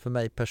faktiskt, för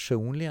mig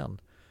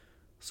personligen,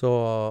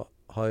 så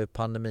har ju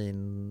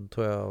pandemin,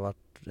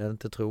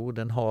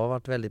 den har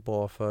varit väldigt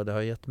bra för det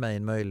har gett mig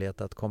en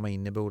möjlighet att komma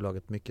in i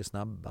bolaget mycket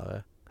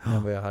snabbare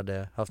än vad jag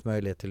hade haft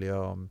möjlighet till att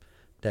göra om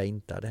det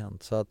inte hade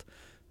hänt. Så att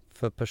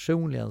för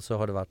personligen så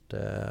har det varit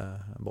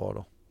bra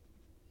då.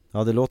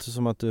 Ja, det låter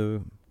som att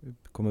du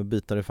kommer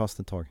bita dig fast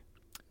ett tag.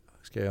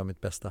 Ska jag göra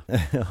mitt bästa.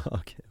 Ja,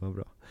 okej, vad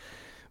bra.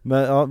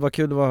 Men ja, vad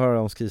kul det var att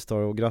höra om Skistar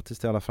och grattis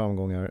till alla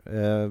framgångar.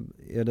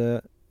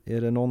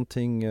 Är det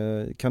någonting,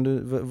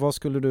 vad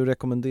skulle du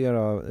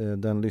rekommendera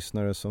den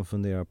lyssnare som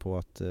funderar på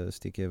att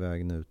sticka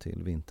iväg nu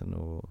till vintern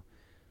och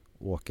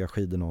åka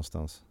skidor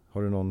någonstans?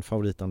 Har du någon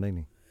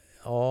favoritanläggning?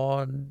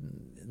 Ja,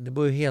 det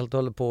beror ju helt och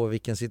hållet på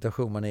vilken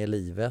situation man är i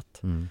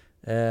livet.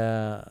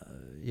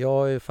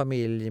 Jag är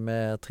familj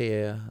med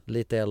 3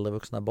 lite äldre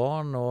vuxna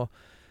barn och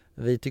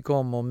vi tycker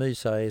om att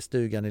mysa i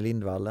stugan i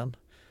Lindvallen.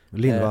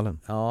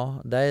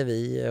 Ja, där är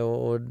vi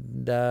och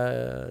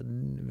där,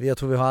 jag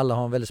tror vi alla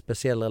har en väldigt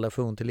speciell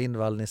relation till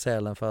Lindvallen i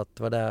Sälen för att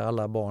det var där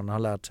alla barn har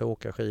lärt sig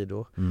åka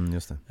skidor.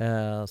 Just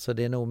det. Så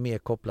det är nog mer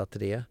kopplat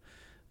till det.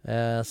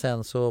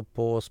 Sen så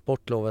på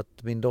sportlovet,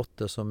 min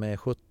dotter som är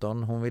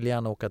 17, hon vill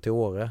gärna åka till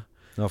Åre.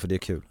 Ja, för det är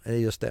kul.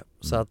 Just det.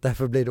 Så att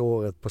därför blir det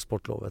året på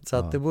sportlovet. Så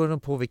att det beror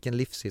på vilken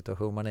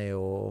livssituation man är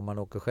och om man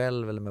åker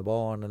själv eller med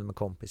barn eller med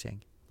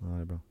kompisgäng. Ja,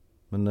 det är bra.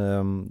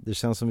 Men det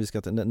känns som vi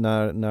ska...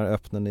 När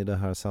öppnar ni den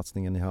här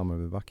satsningen i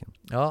Hammarbybacken?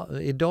 Ja,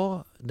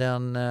 idag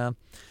den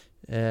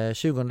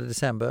 20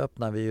 december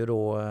öppnar vi ju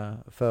då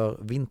för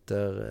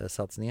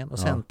vintersatsningen. Och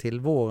sen till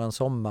våren,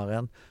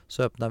 sommaren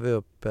så öppnar vi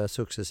upp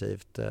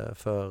successivt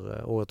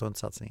för året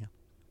runt-satsningen.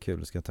 Kul,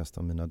 det ska jag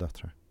testa mina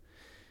döttrar.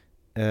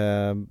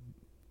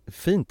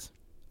 Fint.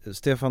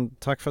 Stefan,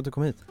 tack för att du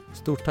kom hit.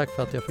 Stort tack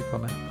för att jag fick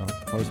vara med. Ja,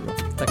 ha det så bra.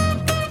 Tack.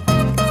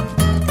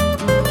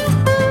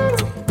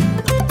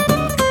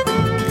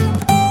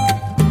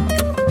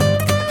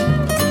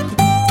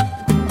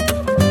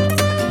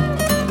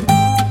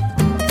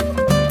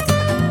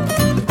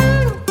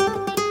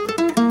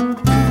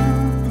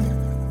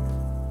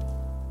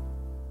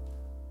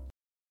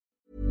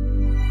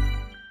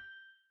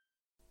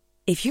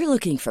 If you're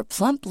looking for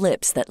plump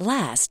lips that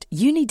last,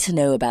 you need to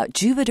know about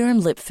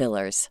Juvederm lip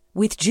fillers.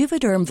 With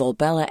Juvederm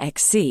Volbella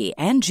XC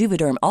and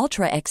Juvederm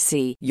Ultra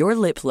XC, your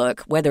lip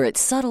look, whether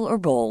it's subtle or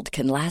bold,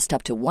 can last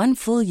up to 1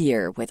 full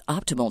year with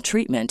optimal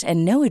treatment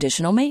and no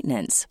additional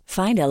maintenance.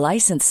 Find a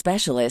licensed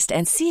specialist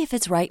and see if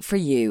it's right for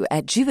you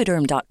at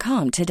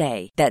Juvederm.com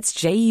today. That's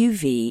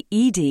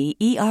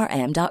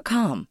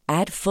JUVEDERM.com.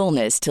 Add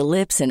fullness to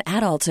lips in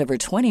adults over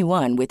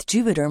 21 with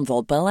Juvederm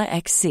Volbella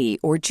XC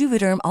or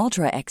Juvederm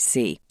Ultra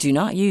XC. Do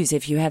not use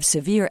if you have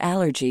severe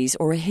allergies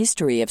or a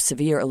history of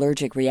severe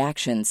allergic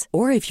reactions,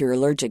 or if you're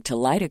allergic to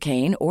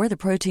lidocaine or the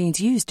proteins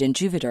used in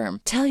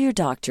Juvederm. Tell your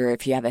doctor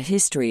if you have a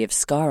history of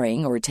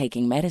scarring or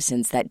taking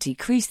medicines that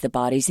decrease the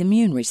body's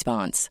immune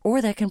response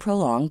or that can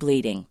prolong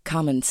bleeding.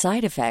 Common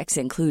side effects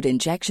include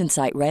injection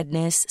site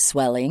redness,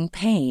 swelling,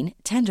 pain,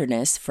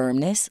 tenderness,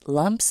 firmness,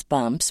 lumps,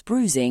 bumps,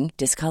 bruising,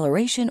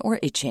 discoloration, or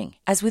itching.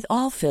 As with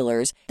all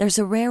fillers, there's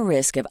a rare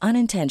risk of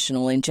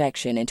unintentional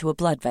injection into a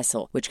blood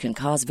vessel, which can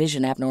cause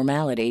vision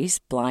abnormalities,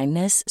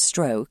 blindness,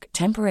 stroke,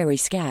 temporary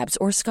scabs,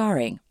 or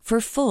scarring. For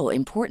full,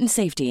 important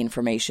safety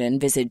information,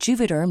 visit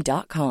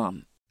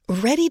Juvederm.com.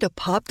 Ready to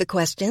pop the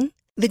question?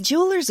 The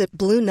jewelers at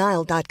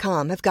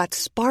BlueNile.com have got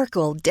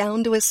sparkle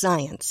down to a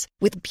science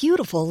with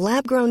beautiful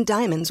lab-grown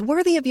diamonds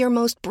worthy of your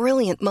most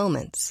brilliant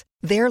moments.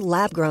 Their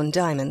lab-grown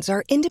diamonds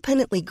are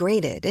independently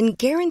graded and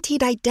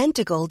guaranteed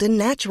identical to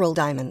natural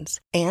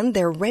diamonds, and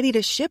they're ready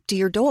to ship to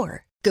your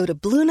door. Go to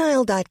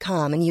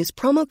BlueNile.com and use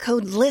promo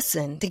code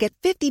LISTEN to get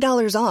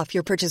 $50 off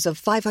your purchase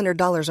of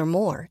 $500 or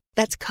more.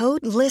 That's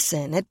code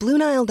LISTEN at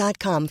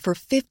BlueNile.com for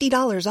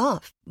 $50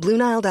 off.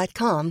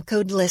 BlueNile.com,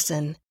 code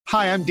LISTEN.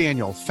 Hi, I'm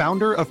Daniel,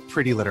 founder of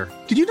Pretty Litter.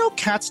 Did you know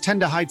cats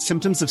tend to hide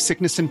symptoms of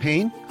sickness and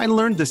pain? I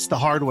learned this the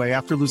hard way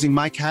after losing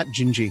my cat,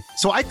 Gingy.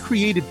 So I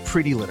created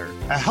Pretty Litter,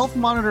 a health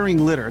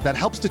monitoring litter that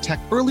helps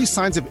detect early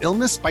signs of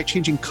illness by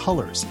changing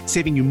colors,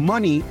 saving you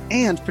money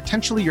and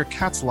potentially your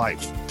cat's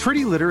life.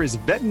 Pretty Litter is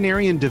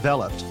veterinarian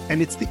developed,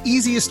 and it's the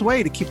easiest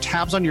way to keep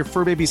tabs on your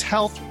fur baby's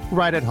health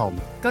right at home.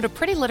 Go to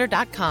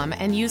prettylitter.com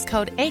and use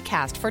code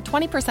ACAST for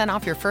 20%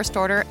 off your first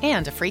order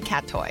and a free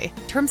cat toy.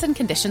 Terms and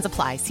conditions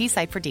apply. See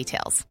site for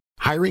details.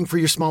 Hiring for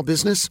your small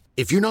business?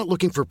 If you're not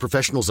looking for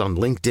professionals on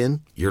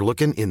LinkedIn, you're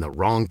looking in the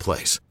wrong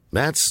place.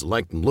 That's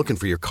like looking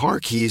for your car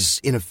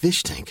keys in a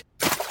fish tank.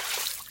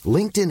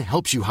 LinkedIn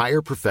helps you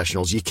hire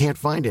professionals you can't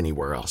find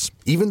anywhere else,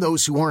 even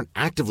those who aren't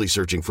actively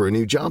searching for a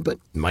new job but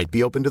might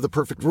be open to the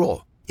perfect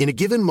role. In a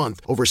given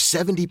month, over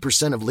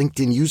 70% of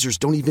LinkedIn users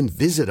don't even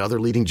visit other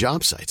leading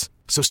job sites.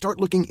 So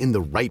start looking in the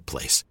right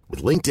place.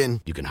 With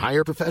LinkedIn, you can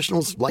hire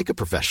professionals like a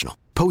professional.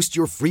 Post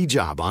your free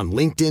job on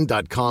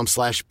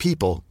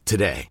linkedin.com/people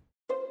today.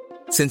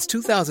 Since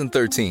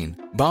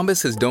 2013,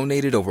 Bombas has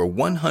donated over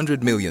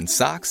 100 million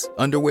socks,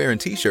 underwear, and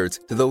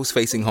T-shirts to those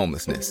facing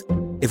homelessness.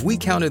 If we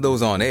counted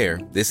those on air,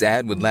 this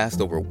ad would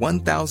last over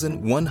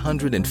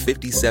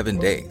 1,157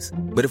 days.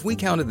 But if we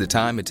counted the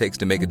time it takes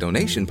to make a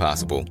donation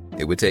possible,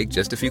 it would take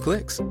just a few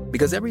clicks.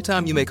 Because every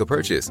time you make a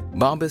purchase,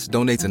 Bombas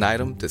donates an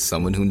item to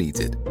someone who needs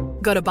it.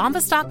 Go to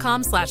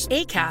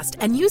bombas.com/ACAST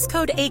and use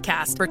code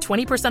ACAST for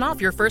 20% off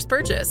your first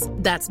purchase.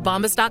 That's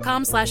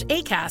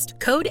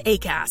bombas.com/ACAST, code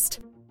ACAST.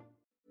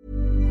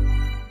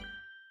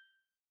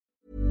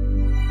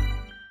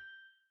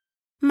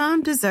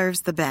 Mom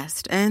deserves the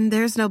best, and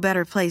there's no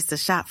better place to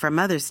shop for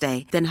Mother's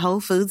Day than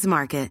Whole Foods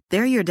Market.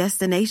 They're your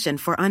destination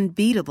for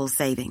unbeatable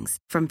savings,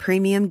 from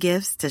premium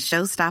gifts to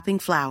show-stopping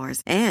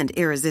flowers and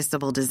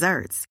irresistible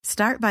desserts.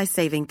 Start by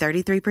saving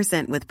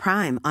 33% with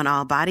Prime on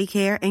all body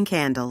care and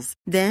candles.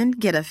 Then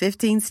get a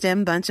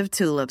 15-stem bunch of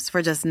tulips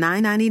for just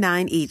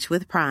 $9.99 each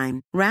with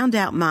Prime. Round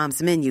out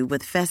Mom's menu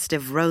with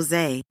festive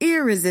rosé,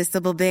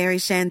 irresistible berry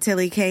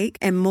chantilly cake,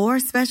 and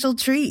more special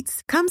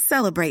treats. Come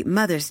celebrate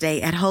Mother's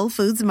Day at Whole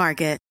Foods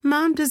Market.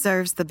 Mom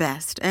deserves the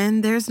best,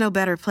 and there's no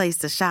better place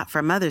to shop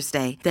for Mother's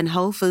Day than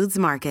Whole Foods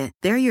Market.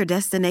 They're your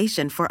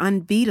destination for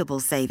unbeatable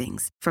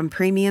savings, from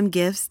premium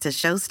gifts to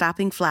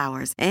show-stopping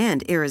flowers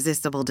and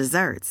irresistible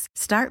desserts.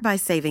 Start by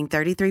saving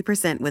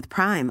 33% with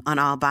Prime on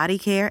all body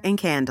care and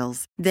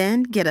candles.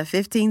 Then get a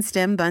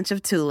 15-stem bunch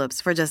of tulips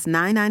for just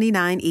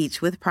 $9.99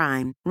 each with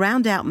Prime.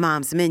 Round out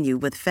Mom's menu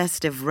with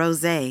festive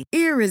rosé,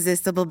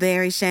 irresistible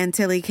berry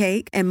chantilly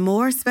cake, and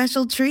more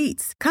special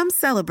treats. Come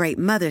celebrate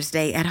Mother's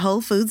Day at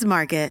Whole Foods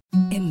Market.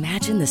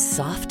 Imagine the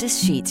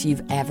softest sheets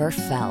you've ever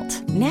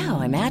felt.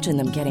 Now imagine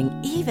them getting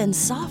even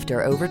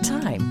softer over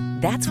time.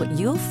 That's what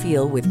you'll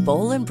feel with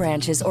Boll &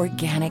 Branch's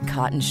organic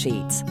cotton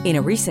sheets. In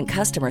a recent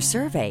customer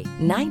survey,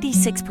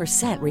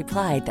 96%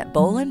 replied that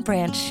Boll &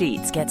 Branch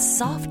sheets get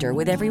softer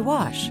with every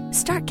wash.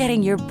 Start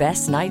getting your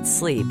best night's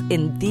sleep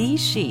in these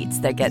sheets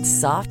that get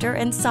softer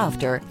and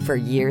softer for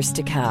years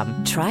to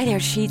come. Try their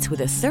sheets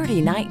with a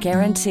 30-night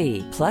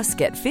guarantee. Plus,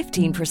 get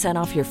 15%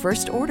 off your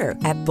first order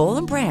at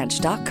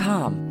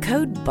bollandbranch.com.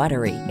 Code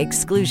BUTTERY.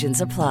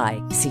 Exclusions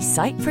apply. See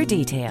site for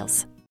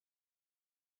details.